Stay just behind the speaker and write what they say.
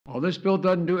While this bill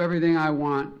doesn't do everything I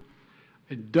want,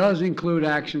 it does include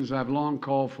actions I've long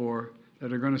called for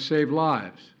that are going to save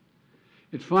lives.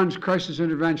 It funds crisis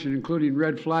intervention, including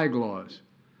red flag laws.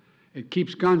 It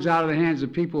keeps guns out of the hands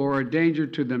of people who are a danger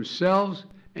to themselves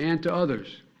and to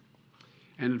others.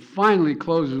 And it finally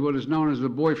closes what is known as the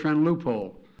boyfriend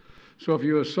loophole. So if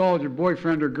you assault your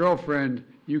boyfriend or girlfriend,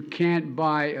 you can't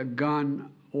buy a gun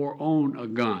or own a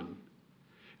gun.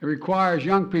 It requires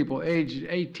young people aged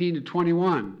 18 to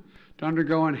 21 to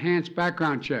undergo enhanced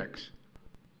background checks.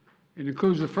 It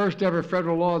includes the first ever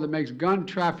federal law that makes gun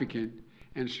trafficking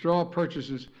and straw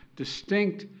purchases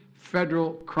distinct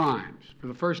federal crimes for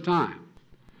the first time.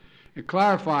 It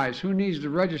clarifies who needs to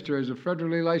register as a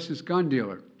federally licensed gun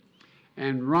dealer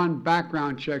and run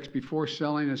background checks before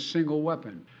selling a single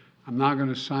weapon. I'm not going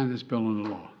to sign this bill into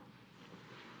law.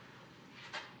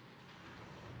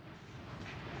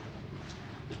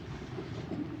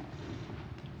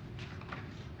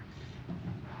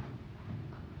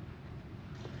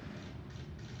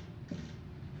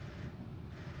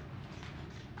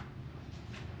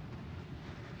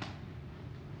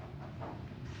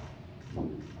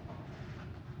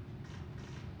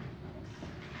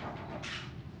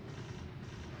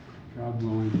 God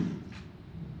willing,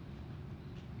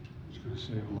 it's going to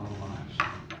save a lot of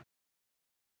lives.